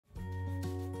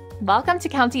Welcome to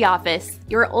County Office,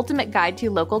 your ultimate guide to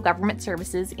local government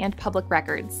services and public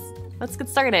records. Let's get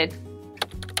started.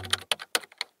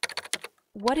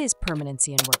 What is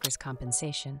permanency in workers'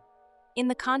 compensation? In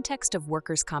the context of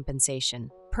workers'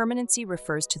 compensation, permanency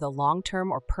refers to the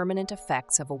long-term or permanent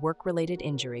effects of a work-related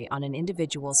injury on an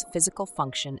individual's physical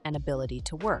function and ability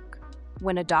to work.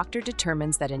 When a doctor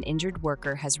determines that an injured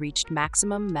worker has reached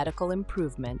maximum medical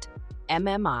improvement,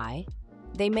 MMI,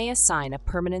 they may assign a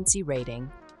permanency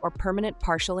rating or permanent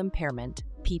partial impairment,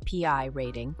 PPI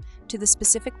rating, to the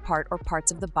specific part or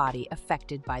parts of the body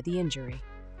affected by the injury.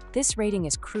 This rating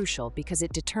is crucial because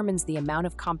it determines the amount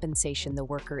of compensation the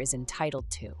worker is entitled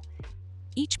to.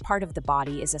 Each part of the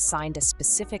body is assigned a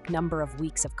specific number of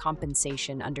weeks of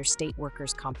compensation under state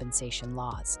workers' compensation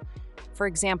laws. For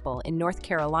example, in North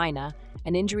Carolina,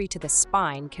 an injury to the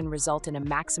spine can result in a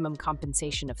maximum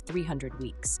compensation of 300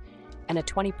 weeks, and a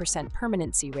 20%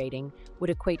 permanency rating would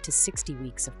equate to 60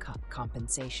 weeks of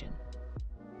compensation.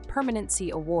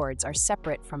 Permanency awards are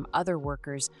separate from other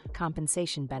workers'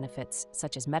 compensation benefits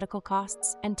such as medical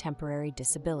costs and temporary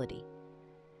disability.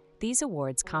 These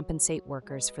awards compensate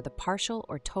workers for the partial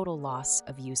or total loss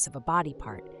of use of a body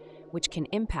part, which can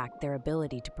impact their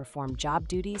ability to perform job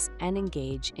duties and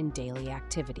engage in daily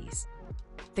activities.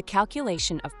 The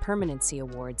calculation of permanency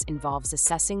awards involves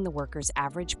assessing the worker's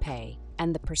average pay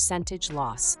and the percentage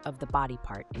loss of the body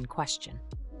part in question.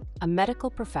 A medical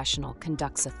professional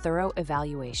conducts a thorough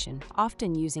evaluation,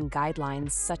 often using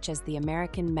guidelines such as the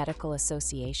American Medical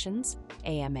Association's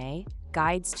 (AMA)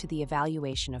 Guides to the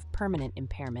Evaluation of Permanent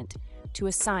Impairment to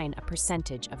assign a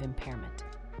percentage of impairment.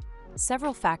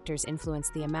 Several factors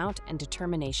influence the amount and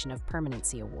determination of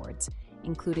permanency awards,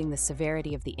 including the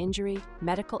severity of the injury,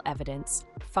 medical evidence,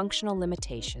 functional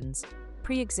limitations,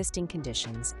 pre-existing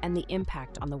conditions, and the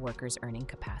impact on the worker's earning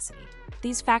capacity.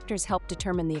 These factors help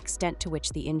determine the extent to which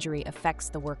the injury affects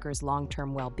the worker's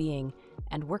long-term well-being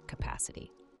and work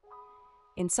capacity.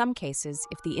 In some cases,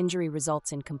 if the injury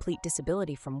results in complete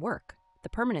disability from work, the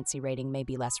permanency rating may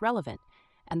be less relevant,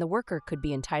 and the worker could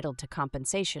be entitled to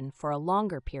compensation for a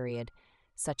longer period,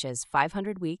 such as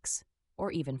 500 weeks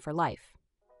or even for life.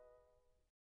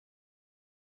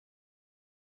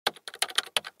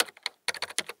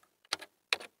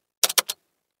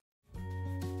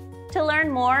 To learn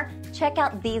more, check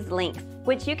out these links,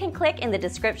 which you can click in the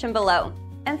description below.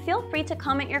 And feel free to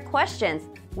comment your questions.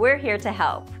 We're here to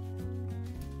help.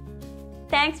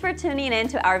 Thanks for tuning in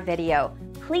to our video.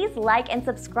 Please like and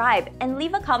subscribe and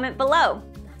leave a comment below.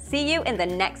 See you in the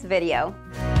next video.